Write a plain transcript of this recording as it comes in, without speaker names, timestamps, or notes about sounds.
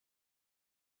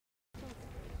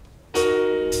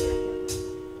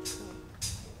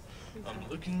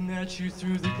Looking at you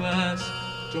through the glass,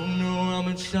 don't know how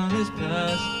much time has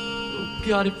passed. Oh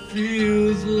God, it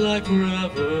feels like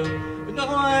forever, but no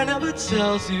one ever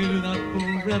tells you that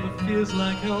forever feels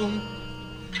like home.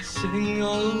 Sitting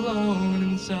all alone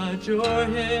inside your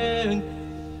head,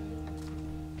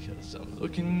 'cause I'm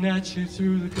looking at you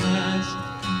through the glass.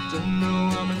 Don't know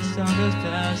how much time has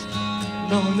passed.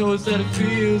 No one knows that it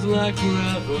feels like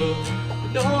forever,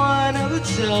 but no one ever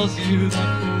tells you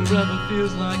that forever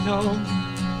feels like home.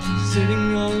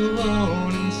 Sitting all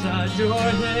alone inside your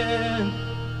head.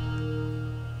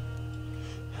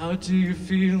 How do you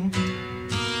feel?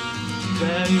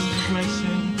 That is the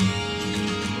question.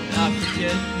 I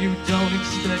forget you don't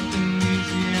expect an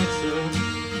easy answer.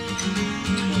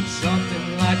 When something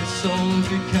like a soul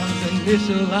becomes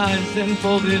initialized and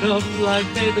folded up like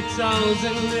paper towels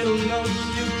and little notes,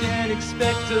 you can't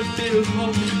expect a bit of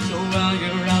hope. So while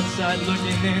you're outside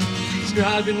looking in,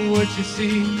 describing what you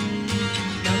see,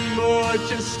 nothing more what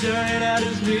you're staring at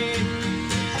is me.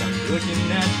 I'm looking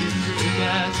at you through the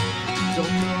glass.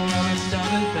 Don't know how much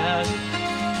time has passed.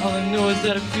 All I know is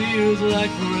that it feels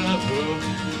like forever.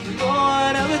 No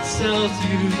one ever tells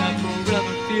you that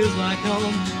forever feels like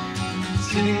home.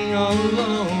 Sitting all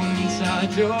alone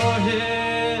inside your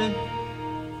head.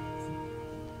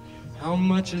 How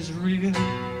much is real?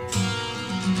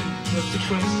 That's the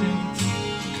question.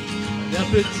 An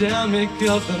epidemic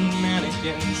of the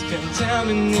mannequins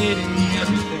contaminating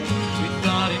everything. We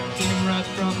thought it came right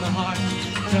from the heart.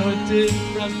 No, it did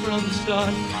right from the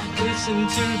start. Listen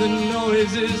to the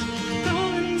noises.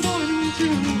 Going to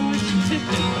voice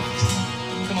tipping.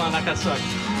 Come on, like that suck.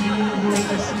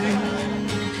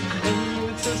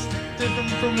 It's just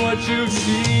different from what you've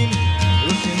seen.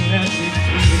 Looking at you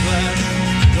through the glass.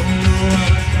 Don't know how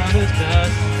much time has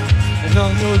passed. And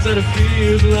all knows that it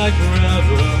feels like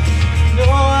forever. No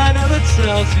one ever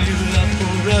tells you that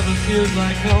forever feels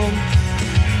like home.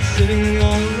 Sitting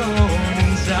all alone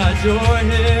inside your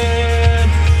head.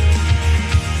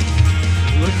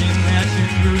 Looking at you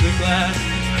through the glass.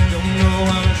 Don't know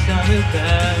how much time has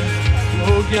passed.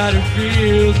 Oh God, it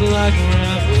feels like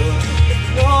forever.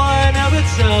 No one ever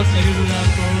tells you that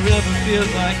forever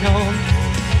feels like home.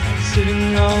 Sitting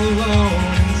all alone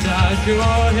inside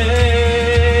your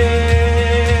head.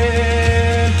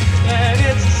 And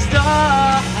it's the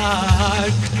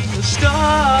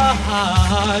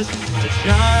stars that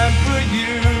shine for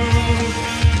you.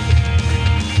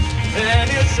 And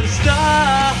it's the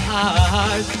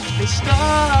stars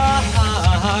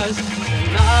that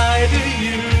lie to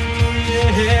you,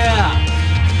 yeah.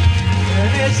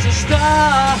 And it's the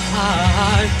stars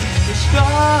that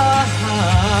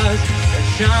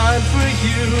shine for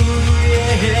you,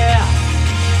 yeah.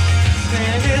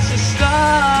 And it's the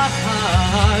stars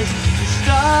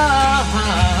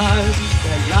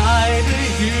that lie to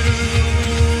you.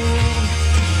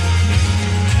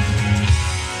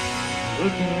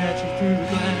 Looking at you through the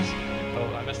glass. Oh,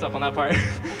 I messed up on that part.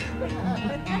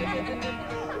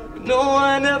 No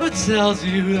one ever tells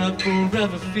you that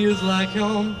forever feels like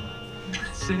home.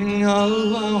 Sitting all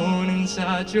alone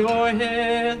inside your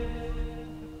head.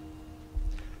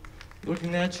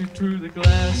 Looking at you through the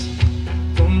glass.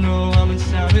 Don't know how much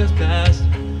time has passed.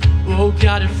 Oh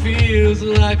God, it feels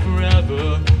like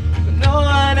forever. But no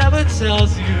one ever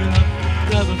tells you that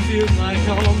forever feels like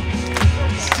home.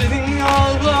 Sitting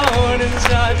all alone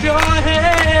inside your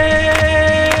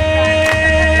head.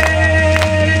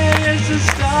 It's the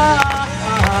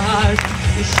stars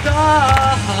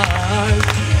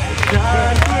that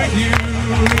shine for you,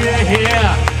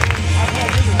 yeah.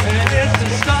 And it's the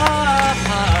stars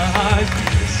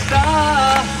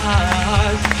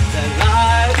that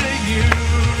lie to you,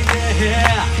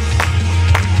 yeah.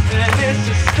 And it's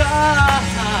the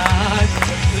stars